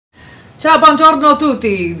Ciao, buongiorno a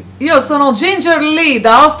tutti. Io sono Ginger Lee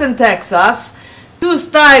da Austin, Texas. Tu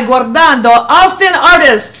stai guardando Austin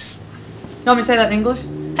Artists. You want me to say that in English?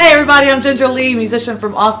 Hey everybody, I'm Ginger Lee, musician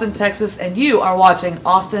from Austin, Texas, and you are watching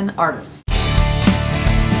Austin Artists.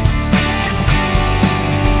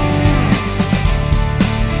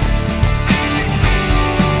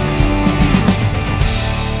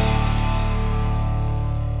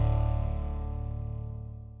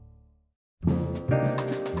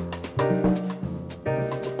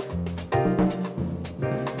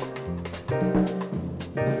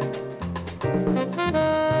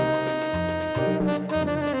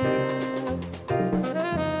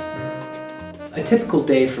 A typical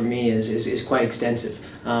day for me is quite extensive.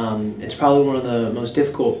 It's probably one of the most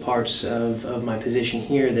difficult parts of my position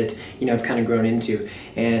here that I've kind of grown into,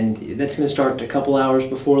 and that's going to start a couple hours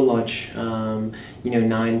before lunch, 9,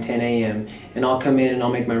 10 a.m. and I'll come in and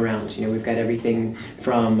I'll make my rounds. We've got everything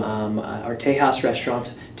from our Tejas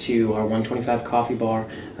restaurant to our 125 coffee bar,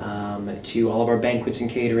 to all of our banquets and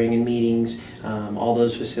catering and meetings, all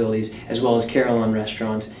those facilities, as well as Carillon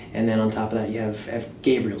restaurant, and then on top of that you have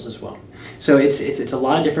Gabriel's as well. So it's a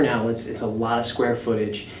lot of different outlets, it's a lot of square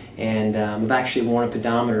footage, and I've actually worn a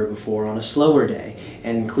pedometer before on a slower day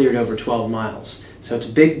and cleared over 12 miles. So it's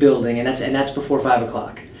a big building, and that's before 5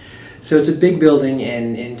 o'clock. So it's a big building,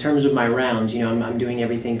 and in terms of my rounds, I'm doing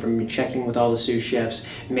everything from checking with all the sous chefs,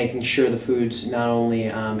 making sure the food's not only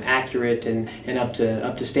accurate and up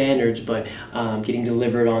to standards, but getting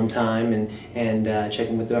delivered on time, and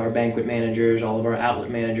checking with our banquet managers, all of our outlet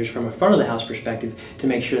managers from a front of the house perspective to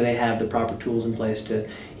make sure they have the proper tools in place to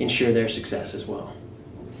ensure their success as well.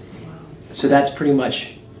 So that's pretty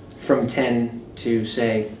much from 10 to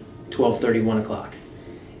say 12:30, 1 o'clock.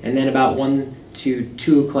 And then about 1 to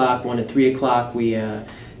 2 o'clock, 1 to 3 o'clock, we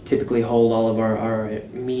typically hold all of our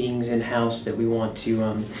meetings in-house that we want to,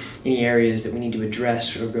 any areas that we need to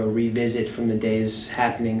address or go revisit from the day's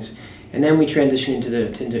happenings. And then we transition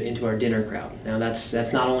into our dinner crowd. Now that's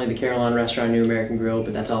not only the Carillon restaurant, New American Grill,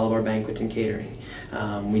 but that's all of our banquets and catering.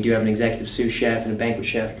 We do have an executive sous chef and a banquet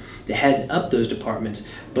chef that head up those departments,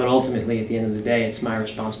 but ultimately at the end of the day it's my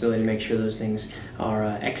responsibility to make sure those things are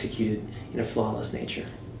executed in a flawless nature.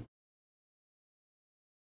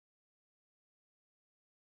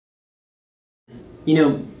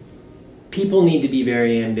 People need to be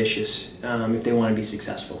very ambitious if they want to be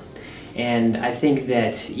successful. And I think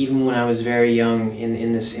that even when I was very young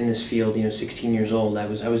in this field, 16 years old, I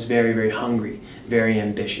was very, very hungry, very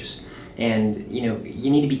ambitious. And you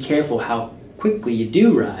need to be careful how quickly you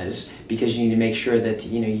do rise, because you need to make sure that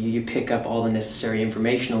you pick up all the necessary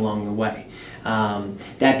information along the way.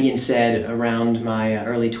 That being said, around my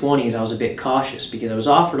early 20s, I was a bit cautious because I was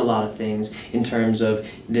offered a lot of things in terms of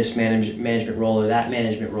this management role or that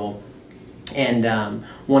management role. And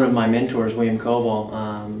one of my mentors, William Koval,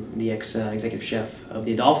 the ex-executive chef of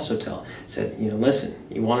the Adolphus Hotel, said, listen,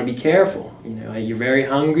 you want to be careful. You're very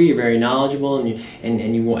hungry, you're very knowledgeable,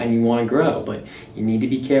 and you want to grow, but you need to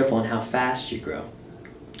be careful on how fast you grow.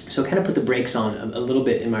 So I kind of put the brakes on a little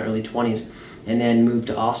bit in my early 20s, and then moved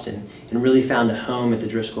to Austin and really found a home at the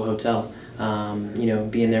Driscoll Hotel.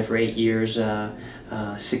 Being there for 8 years,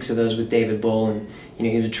 6 of those with David Bull, and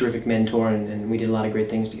he was a terrific mentor, and we did a lot of great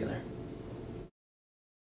things together.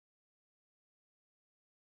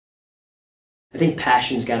 I think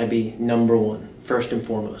passion's got to be number one, first and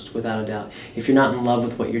foremost, without a doubt. If you're not in love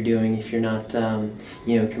with what you're doing, if you're not,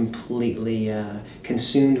 completely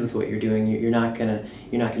consumed with what you're doing, you're not gonna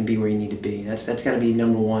be where you need to be. That's got to be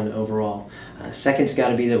number one overall. Second's got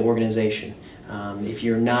to be the organization. If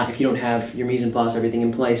you don't have your mise en place, everything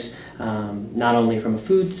in place, not only from a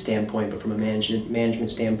food standpoint, but from a management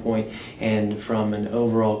standpoint and from an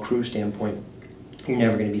overall crew standpoint, you're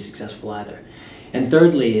never going to be successful either. And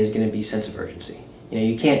thirdly is going to be sense of urgency.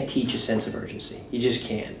 You can't teach a sense of urgency. You just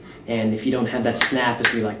can't. And if you don't have that snap,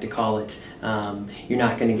 as we like to call it, you're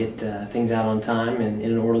not going to get things out on time and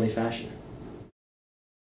in an orderly fashion.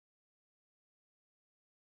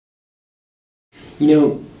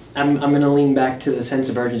 I'm going to lean back to the sense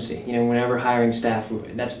of urgency. Whenever hiring staff,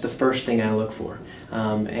 that's the first thing I look for.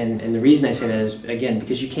 And the reason I say that is, again,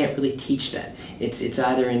 because you can't really teach that. It's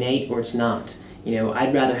either innate or it's not.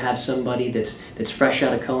 I'd rather have somebody that's fresh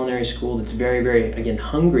out of culinary school, that's very, very, again,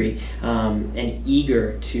 hungry and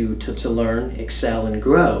eager to learn, excel, and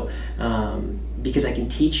grow, because I can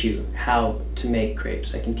teach you how to make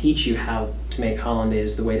crepes. I can teach you how to make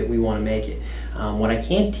hollandaise the way that we want to make it. What I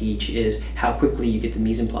can't teach is how quickly you get the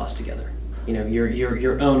mise en place together.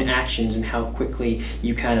 Your own actions and how quickly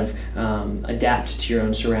you kind of adapt to your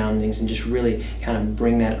own surroundings and just really kind of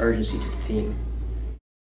bring that urgency to the team.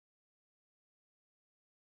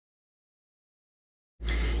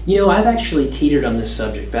 You know, I've actually teetered on this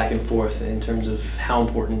subject back and forth in terms of how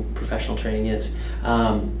important professional training is.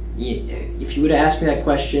 If you would have asked me that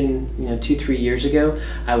question, 2-3 years ago,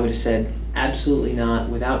 I would have said absolutely not,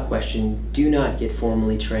 without question. Do not get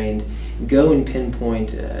formally trained. Go and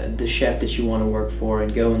pinpoint the chef that you want to work for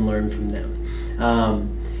and go and learn from them.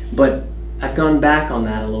 But I've gone back on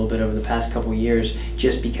that a little bit over the past couple years,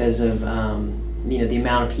 just because of the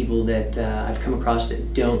amount of people that I've come across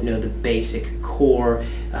that don't know the basic core,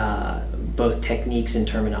 both techniques and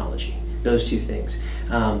terminology. Those two things.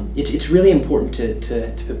 It's really important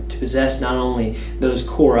to possess not only those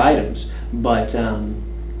core items, but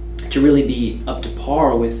to really be up to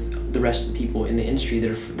par with the rest of the people in the industry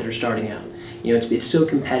that are starting out. It's so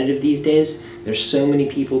competitive these days. There's so many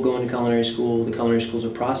people going to culinary school. The culinary schools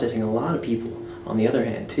are processing a lot of people on the other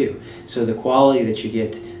hand too. So the quality that you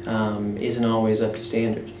get isn't always up to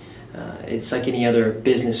standard. It's like any other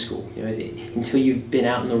business school. Until you've been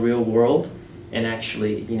out in the real world and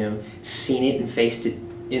actually seen it and faced it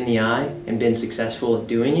in the eye and been successful at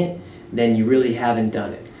doing it, then you really haven't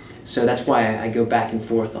done it. So that's why I go back and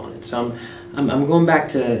forth on it. So I'm going back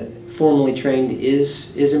to formally trained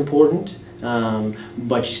is important,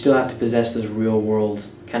 but you still have to possess those real world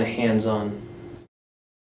kind of hands-on.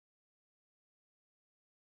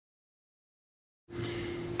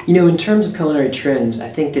 In terms of culinary trends, I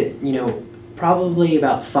think that probably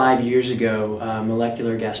about 5 years ago,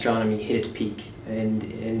 molecular gastronomy hit its peak. And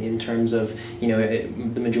in terms of,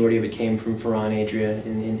 the majority of it came from Ferran Adria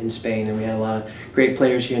in Spain, and we had a lot of great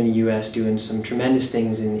players here in the U.S. doing some tremendous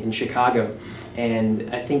things in Chicago. And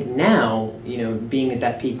I think now, being that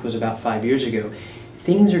that peak was about 5 years ago,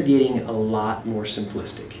 things are getting a lot more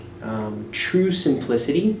simplistic. True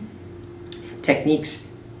simplicity,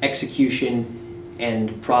 techniques, execution,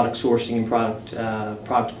 and product sourcing and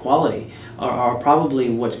product quality are probably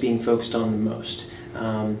what's being focused on the most.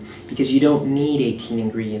 Because you don't need 18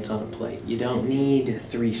 ingredients on a plate. You don't need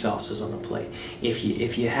 3 sauces on a plate. If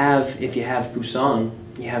you have Poussin,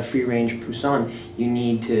 you have free range Poussin, you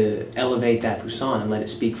need to elevate that Poussin and let it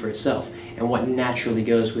speak for itself, and what naturally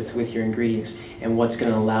goes with your ingredients and what's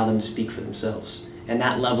going to allow them to speak for themselves. And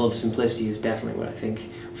that level of simplicity is definitely what I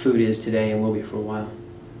think food is today and will be for a while.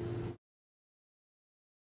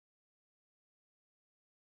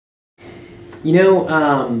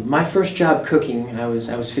 My first job cooking, I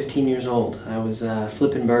was 15 years old. I was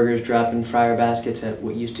flipping burgers, dropping fryer baskets at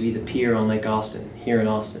what used to be the pier on Lake Austin, here in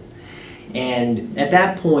Austin. And at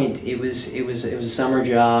that point, it was a summer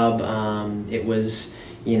job. It was,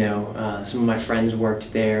 some of my friends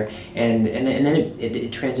worked there, and then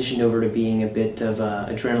it transitioned over to being a bit of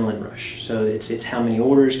an adrenaline rush. So it's how many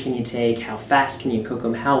orders can you take, how fast can you cook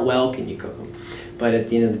them, how well can you cook them. But at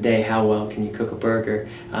the end of the day, how well can you cook a burger,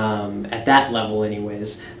 at that level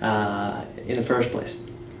anyways, in the first place.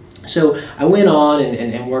 So I went on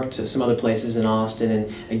and worked at some other places in Austin,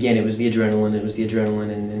 and again, it was the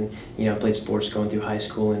adrenaline, and I played sports going through high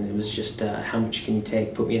school, and it was just how much can you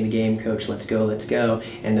take, put me in the game, coach, let's go,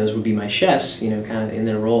 and those would be my chefs, kind of in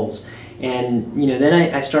their roles. And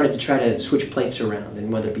then I started to try to switch plates around,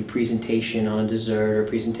 and whether it be presentation on a dessert or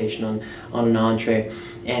presentation on an entree,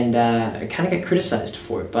 and I kind of got criticized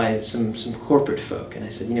for it by some corporate folk. And I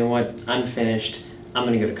said, you know what, I'm finished. I'm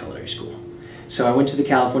going to go to culinary school. So I went to the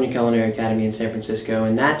California Culinary Academy in San Francisco,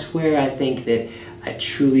 and that's where I think that I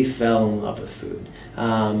truly fell in love with food,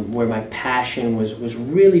 where my passion was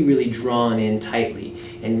really drawn in tightly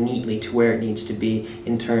and neatly to where it needs to be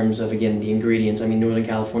in terms of, again, the ingredients. I mean, Northern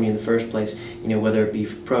California in the first place, whether it be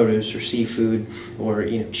produce or seafood or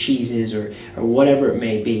cheeses or whatever it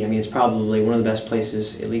may be. I mean, it's probably one of the best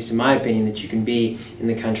places, at least in my opinion, that you can be in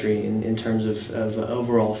the country in terms of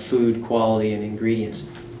overall food quality and ingredients.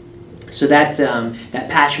 So that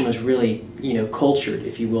passion was really, cultured,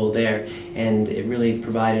 if you will, there, and it really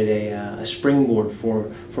provided a springboard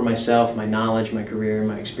for myself, my knowledge, my career,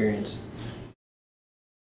 my experience.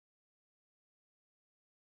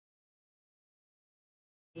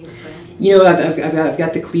 I've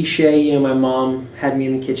got the cliche. My mom had me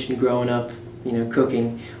in the kitchen growing up,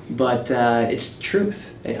 cooking, but it's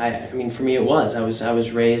truth. I mean, for me, it was. I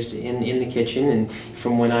was raised in the kitchen, and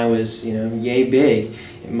from when I was, yay big,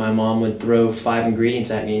 my mom would throw 5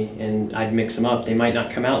 ingredients at me, and I'd mix them up. They might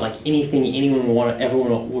not come out like anything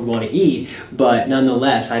everyone would want to eat, but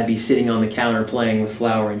nonetheless, I'd be sitting on the counter playing with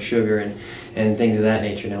flour and sugar and things of that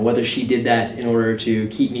nature. Now, whether she did that in order to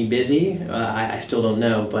keep me busy, I still don't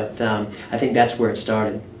know, but I think that's where it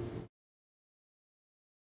started.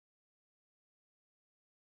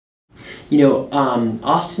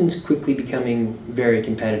 Austin's quickly becoming very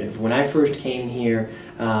competitive. When I first came here,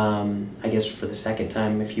 I guess for the second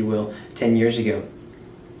time, if you will, 10 years ago,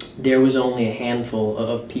 there was only a handful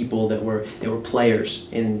of people that were players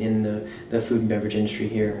in the food and beverage industry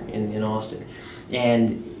here in Austin.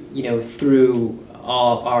 And you know, through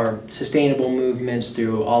all our sustainable movements,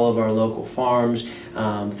 through all of our local farms,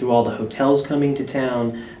 through all the hotels coming to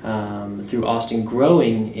town, through Austin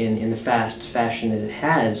growing in the fast fashion that it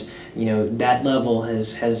has, you know, that level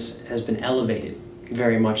has been elevated,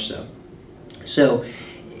 very much so. So,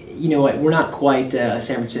 you know, we're not quite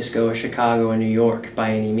San Francisco or Chicago or New York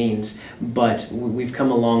by any means, but we've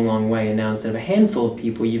come a long, long way. And now instead of a handful of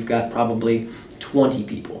people, you've got probably 20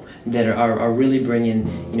 people that are really bringing,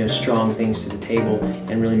 you know, strong things to the table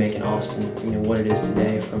and really making Austin, you know, what it is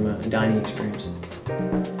today from a dining experience.